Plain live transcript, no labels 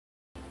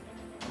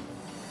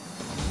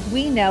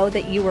We know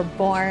that you were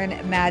born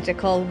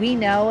magical. We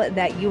know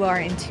that you are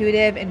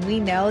intuitive, and we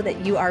know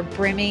that you are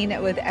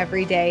brimming with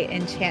everyday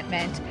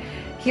enchantment.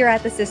 Here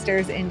at the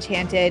Sisters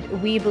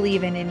Enchanted, we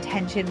believe in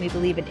intention, we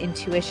believe in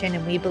intuition,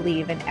 and we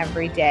believe in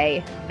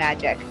everyday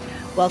magic.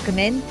 Welcome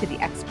in to the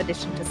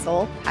Expedition to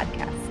Soul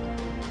podcast.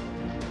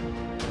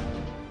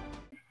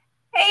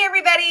 Hey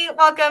everybody,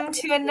 welcome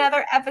to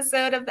another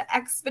episode of the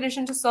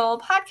Expedition to Soul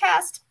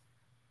podcast.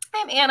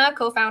 I'm Anna,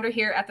 co-founder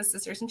here at the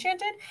Sisters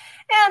Enchanted,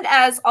 and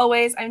as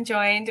always, I'm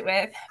joined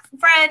with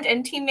friend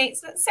and teammate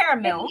Sarah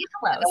Milne.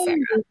 Hello,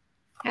 Sarah.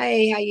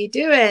 Hey, how you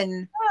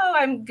doing? Oh,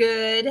 I'm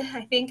good.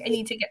 I think I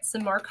need to get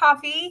some more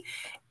coffee,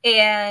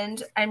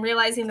 and I'm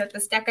realizing that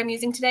this deck I'm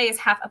using today is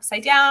half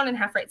upside down and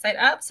half right side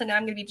up, so now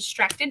I'm going to be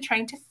distracted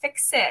trying to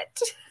fix it.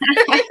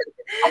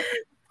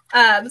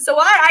 So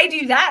while I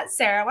do that,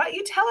 Sarah, why don't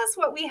you tell us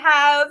what we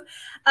have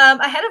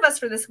ahead of us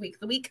for this week,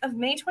 the week of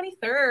May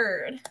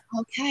 23rd.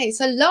 Okay,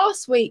 so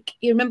last week,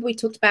 you remember we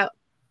talked about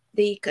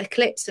the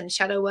eclipse and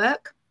shadow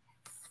work.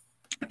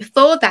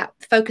 Before that,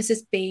 the focus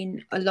has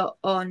been a lot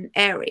on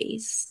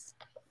Aries.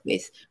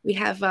 We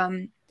have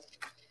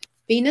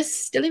Venus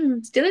still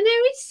in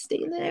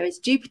Aries,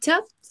 Jupiter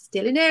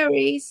still in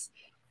Aries.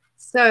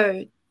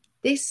 So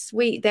this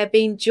week they're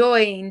being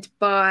joined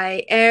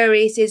by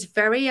Aries'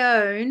 very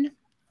own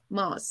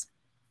Mars.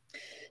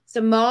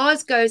 So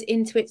Mars goes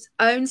into its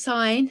own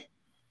sign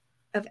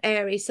of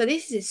Aries. So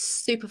this is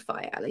super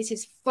fire. This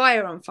is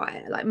fire on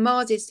fire. Like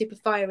Mars is super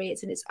fiery.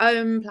 It's in its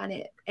own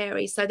planet,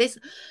 Aries. So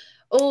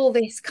all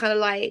this kind of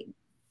like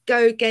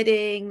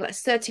go-getting, like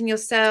asserting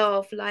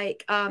yourself,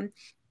 like the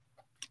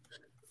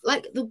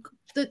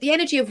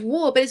energy of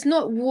war, but it's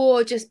not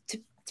war just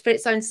for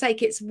its own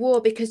sake. It's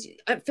war because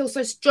I feel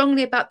so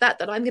strongly about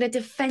that I'm going to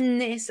defend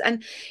this,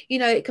 and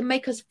it can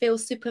make us feel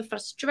super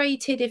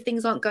frustrated if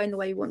things aren't going the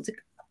way we want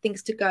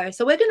things to go.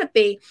 So we're going to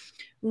be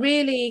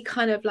really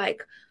kind of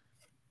like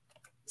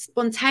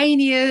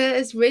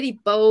spontaneous, really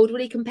bold,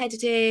 really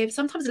competitive,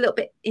 sometimes a little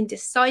bit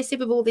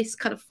indecisive with all this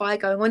kind of fire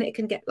going on. It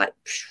can get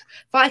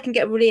fire can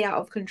get really out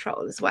of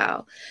control as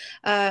well.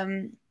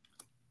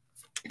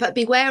 But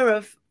beware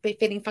of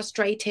feeling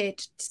frustrated.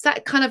 It's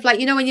that kind of like,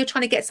 when you're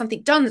trying to get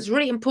something done that's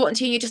really important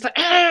to you, you're just like,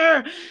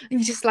 and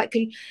you just like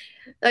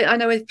I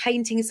know with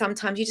painting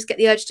sometimes you just get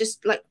the urge to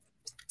just like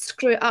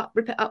screw it up,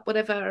 rip it up,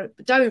 whatever.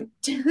 But don't,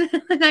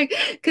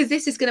 because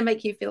this is going to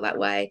make you feel that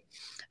way.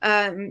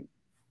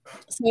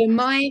 So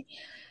my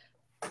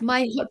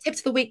hot tips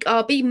of the week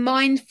are: be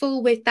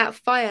mindful with that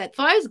fire.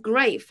 Fire is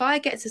great. Fire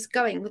gets us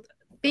going. With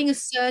being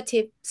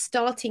assertive,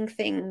 starting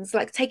things,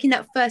 like taking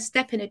that first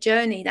step in a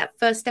journey, that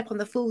first step on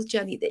the fool's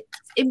journey, that's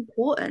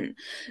important.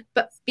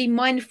 But be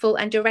mindful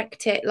and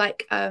direct it.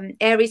 Like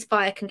Aries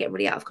fire can get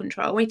really out of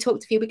control. We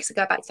talked a few weeks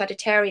ago about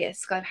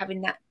Sagittarius kind of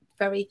having that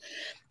very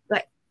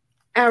like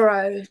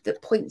arrow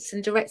that points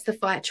and directs the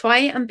fire. Try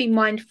and be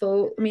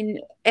mindful. I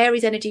mean,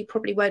 Aries energy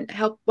probably won't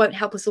help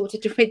us all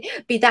to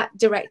be that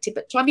directed,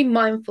 but try and be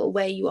mindful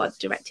where you are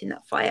directing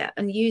that fire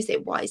and use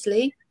it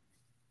wisely.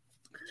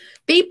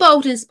 Be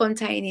bold and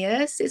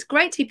spontaneous. It's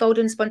great to be bold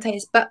and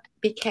spontaneous, but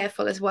be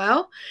careful as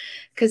well,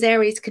 because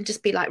Aries can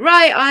just be like,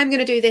 right, I'm going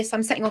to do this.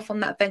 I'm setting off on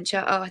that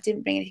venture. Oh, I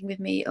didn't bring anything with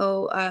me.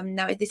 Oh,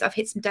 no, I've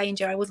hit some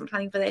danger. I wasn't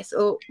planning for this.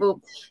 Oh, well,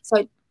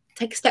 so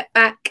take a step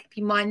back.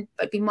 Be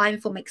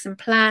mindful. Make some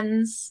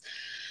plans.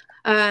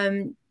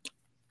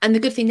 And the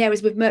good thing there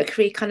is with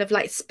Mercury kind of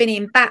like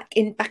spinning back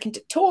into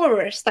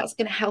Taurus, that's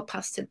going to help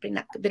us to bring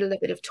that little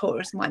bit of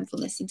Taurus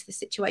mindfulness into the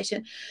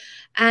situation.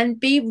 And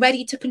be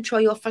ready to control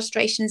your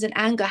frustrations and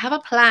anger. Have a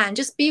plan.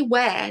 Just be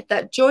aware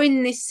that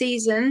during this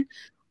season,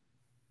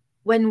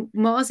 when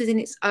Mars is in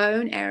its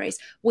own Aries,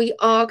 we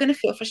are going to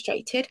feel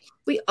frustrated.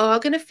 We are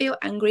going to feel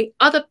angry.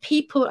 Other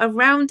people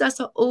around us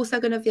are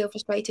also going to feel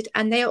frustrated,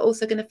 and they are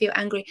also going to feel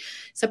angry.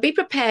 So be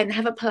prepared and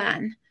have a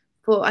plan.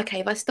 Okay,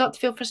 if I start to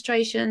feel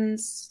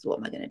frustrations, what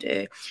am I going to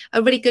do?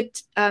 A really good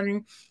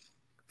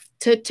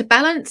to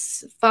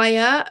balance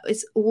fire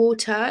is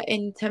water,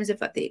 in terms of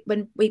like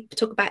when we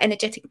talk about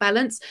energetic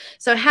balance.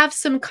 So have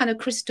some kind of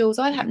crystals.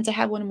 I happen to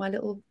have one of my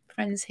little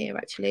friends here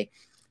actually.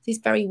 He's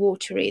very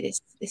watery.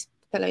 This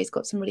fellow, he's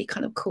got some really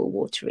kind of cool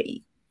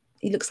watery.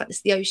 He looks like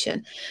it's the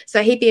ocean.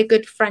 So he'd be a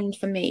good friend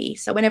for me.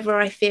 So whenever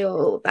I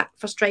feel that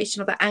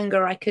frustration or that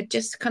anger, I could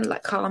just kind of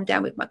like calm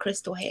down with my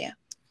crystal here.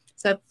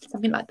 So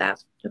something like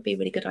that would be a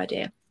really good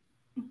idea.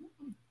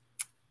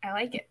 I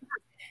like it.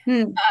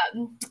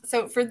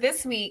 So for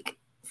this week,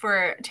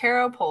 for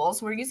tarot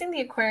pulls, we're using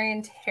the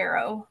Aquarian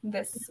Tarot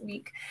this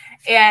week.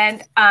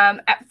 And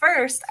at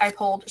first, I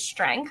pulled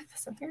Strength.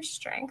 So here's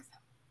Strength.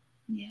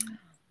 Yeah.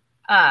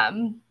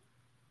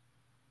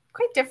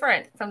 Quite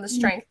different from the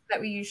Strength that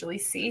we usually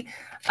see.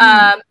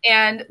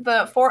 And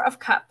the Four of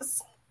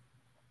Cups.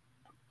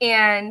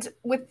 And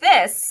with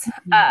this,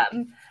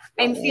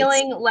 I'm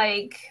feeling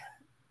like...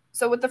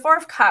 So with the Four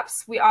of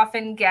Cups, we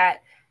often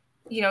get,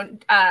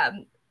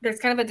 there's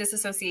kind of a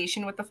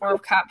disassociation with the Four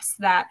of Cups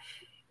that,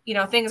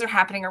 things are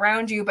happening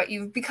around you, but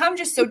you've become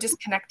just so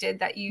disconnected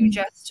that you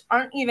just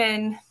aren't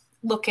even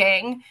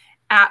looking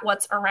at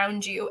what's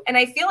around you. And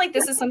I feel like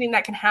this is something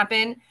that can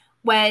happen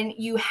when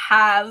you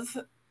have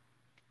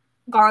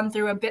gone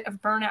through a bit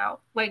of burnout,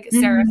 like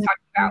Sarah's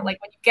talking about,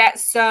 like when you get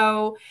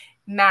so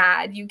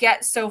mad, you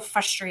get so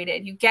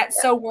frustrated, you get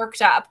so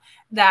worked up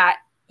that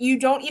you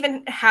don't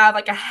even have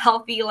like a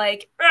healthy,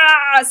 like,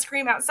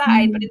 scream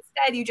outside, but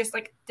instead you just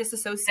like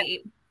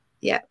disassociate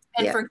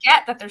and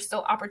forget that there's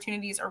still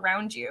opportunities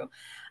around you.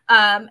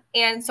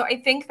 And so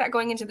I think that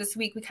going into this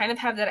week, we kind of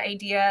have that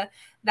idea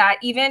that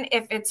even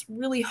if it's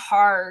really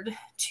hard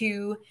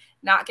to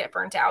not get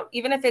burnt out,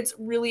 even if it's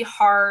really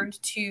hard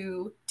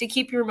to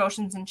keep your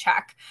emotions in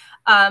check,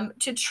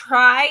 to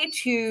try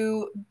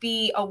to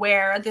be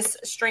aware. This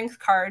strength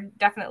card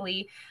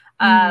definitely,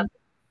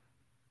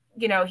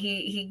 you know,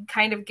 he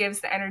kind of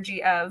gives the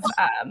energy of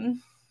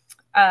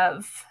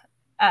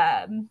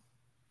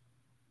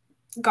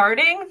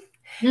guarding,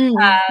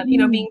 you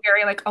know, being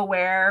very like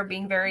aware,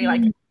 being very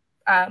like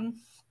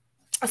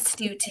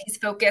astute. He's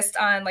focused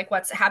on like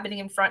what's happening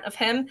in front of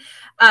him.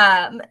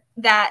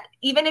 That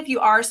even if you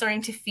are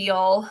starting to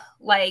feel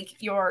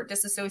like you're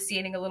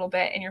disassociating a little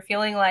bit and you're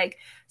feeling like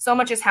so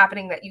much is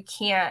happening that you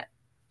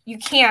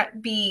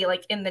can't be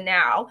like in the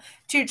now,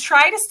 to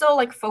try to still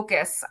like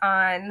focus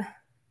on,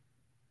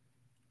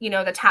 you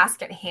know, the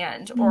task at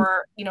hand,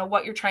 or, you know,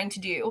 what you're trying to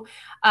do.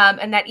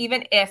 And that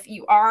even if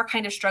you are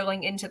kind of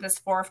struggling into this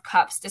Four of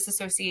Cups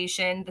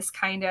disassociation, this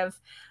kind of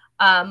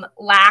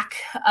lack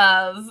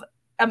of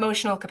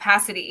emotional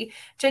capacity,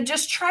 to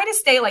just try to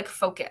stay like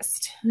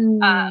focused,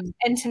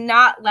 and to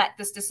not let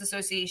this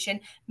disassociation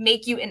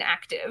make you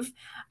inactive,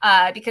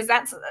 because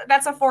that's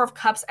a Four of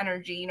Cups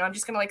energy. You know, I'm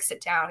just gonna like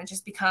sit down and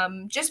just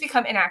become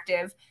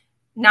inactive,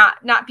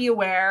 not be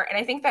aware. And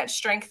I think that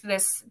strength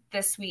this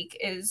week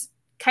is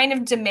kind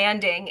of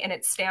demanding in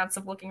its stance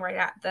of looking right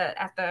at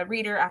the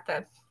reader,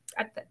 at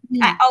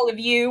all of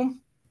you,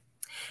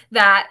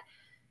 that,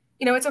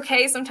 you know, it's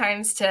okay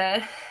sometimes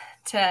to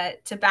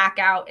back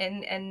out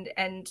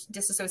and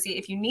disassociate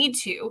if you need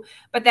to,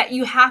 but that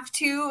you have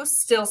to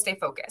still stay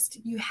focused.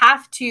 You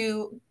have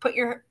to put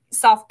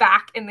yourself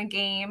back in the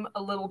game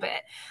a little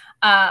bit.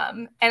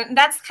 And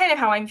that's kind of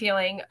how I'm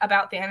feeling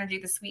about the energy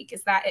this week,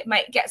 is that it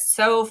might get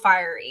so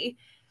fiery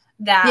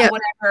that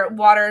whatever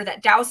water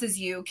that douses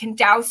you can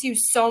douse you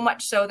so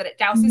much so that it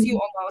douses you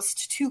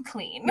almost too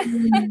clean.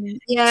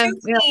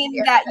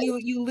 That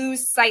you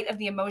lose sight of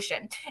the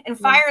emotion. And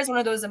fire is one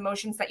of those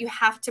emotions that you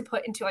have to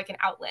put into like an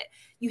outlet.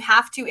 You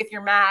have to, if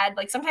you're mad,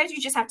 like sometimes you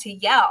just have to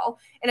yell,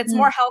 and it's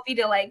more healthy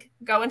to like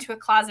go into a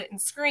closet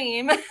and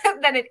scream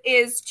than it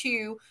is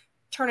to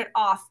turn it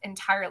off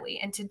entirely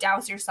and to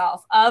douse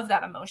yourself of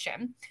that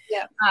emotion.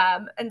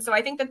 And so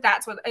I think that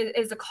that's what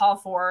is a call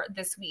for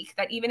this week,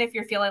 that even if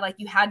you're feeling like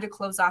you had to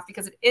close off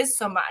because it is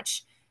so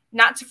much,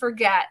 not to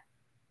forget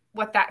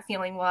what that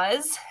feeling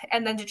was,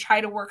 and then to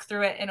try to work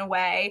through it in a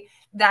way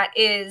that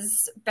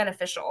is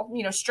beneficial.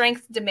 You know,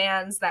 strength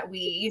demands that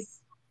we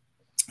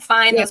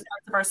find those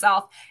parts of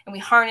ourselves and we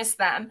harness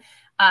them,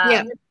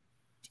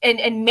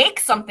 and make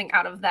something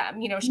out of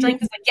them. You know,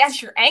 strength is like, yes,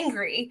 you're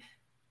angry.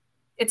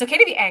 It's okay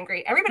to be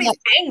angry. Everybody's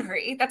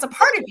angry. That's a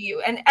part of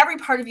you. And every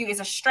part of you is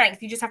a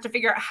strength. You just have to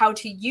figure out how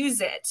to use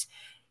it,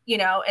 you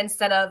know,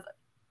 instead of,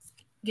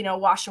 you know,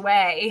 wash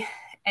away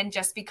and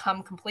just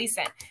become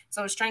complacent.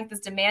 So strength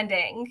is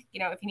demanding, you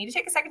know, if you need to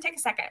take a second, take a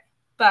second.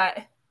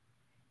 But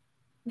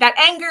that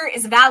anger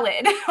is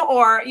valid,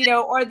 or, you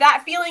know, or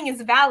that feeling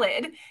is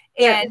valid.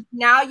 And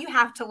now you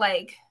have to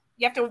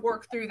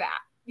work through that.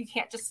 You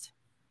can't just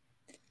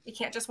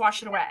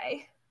wash it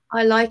away.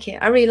 I like it.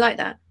 I really like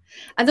that.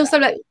 And also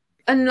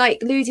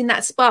like losing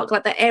that spark,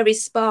 like that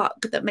Aries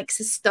spark that makes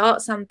us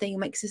start something,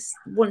 makes us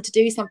want to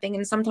do something.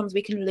 And sometimes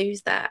we can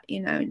lose that, you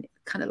know, and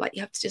kind of like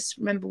you have to just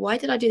remember, why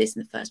did I do this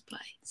in the first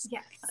place?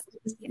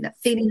 You know,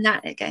 feeling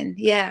that again.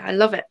 Yeah, I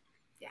love it.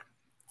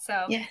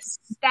 So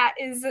that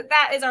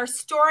is our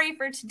story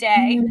for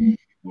today.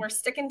 We're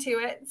sticking to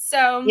it.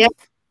 So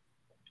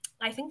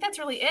I think that's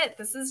really it.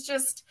 This is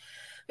just,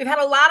 we've had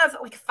a lot of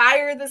like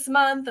fire this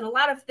month and a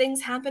lot of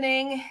things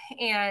happening,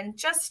 and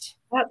just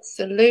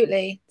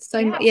absolutely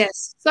so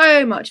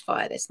much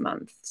fire this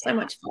month. So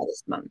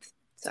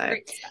So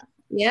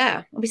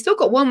and we still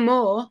got one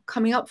more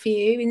coming up for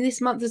you in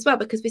this month as well,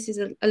 because this is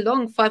a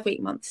long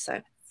 5-week month. So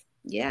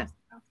we've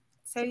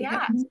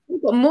got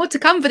more to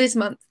come for this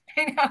month.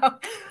 I know.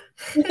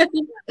 Put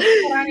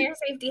on your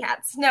safety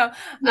hats. No,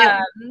 I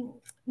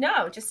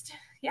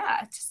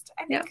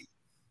think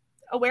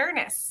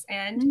awareness,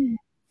 and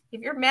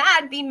if you're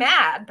mad, be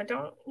mad, but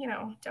don't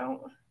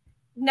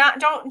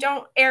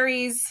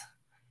Aries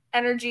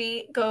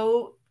energy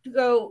go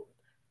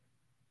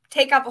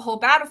take up a whole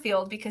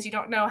battlefield because you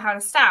don't know how to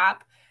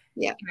stop.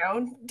 You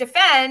know,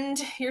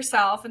 defend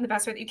yourself in the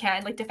best way that you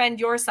can. Like, defend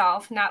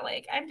yourself, not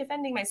like I'm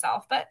defending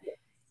myself, but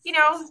you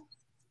know,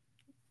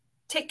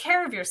 take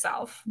care of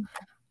yourself.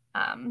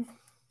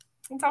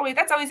 That's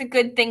always a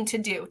good thing to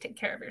do. Take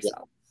care of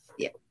yourself.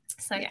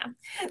 So yeah.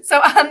 So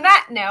on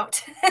that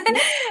note,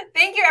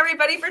 thank you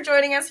everybody for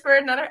joining us for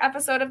another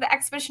episode of the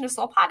Expedition to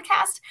Soul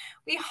podcast.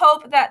 We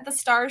hope that the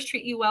stars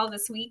treat you well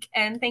this week.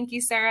 And thank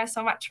you, Sarah,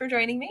 so much for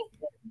joining me.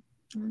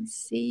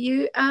 See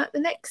you at the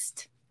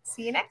next.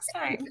 See you next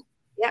time.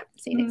 Yep.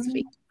 See you next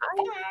week.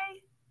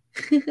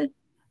 Bye.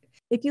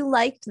 If you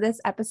liked this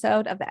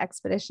episode of the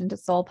Expedition to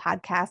Soul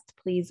podcast,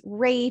 please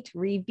rate,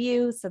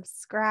 review,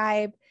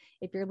 subscribe.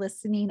 If you're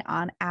listening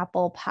on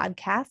Apple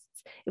Podcasts,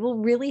 it will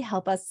really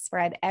help us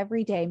spread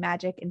everyday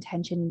magic,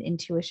 intention, and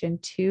intuition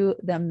to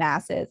the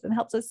masses and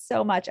helps us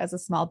so much as a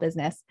small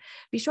business.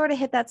 Be sure to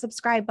hit that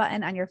subscribe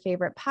button on your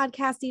favorite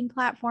podcasting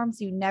platform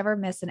so you never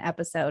miss an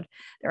episode.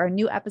 There are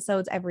new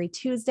episodes every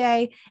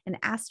Tuesday and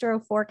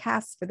astro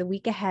forecasts for the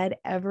week ahead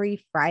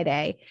every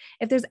Friday.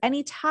 If there's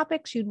any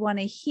topics you'd want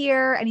to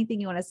hear, anything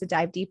you want us to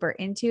dive deeper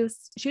into,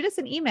 shoot us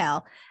an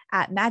email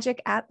at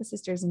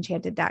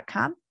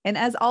magic@thesistersenchanted.com. And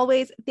as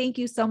always, thank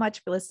you so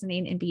much for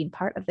listening and being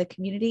part of the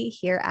community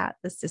here at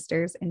the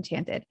Sisters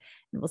Enchanted.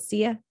 And we'll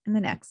see you in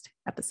the next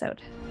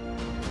episode.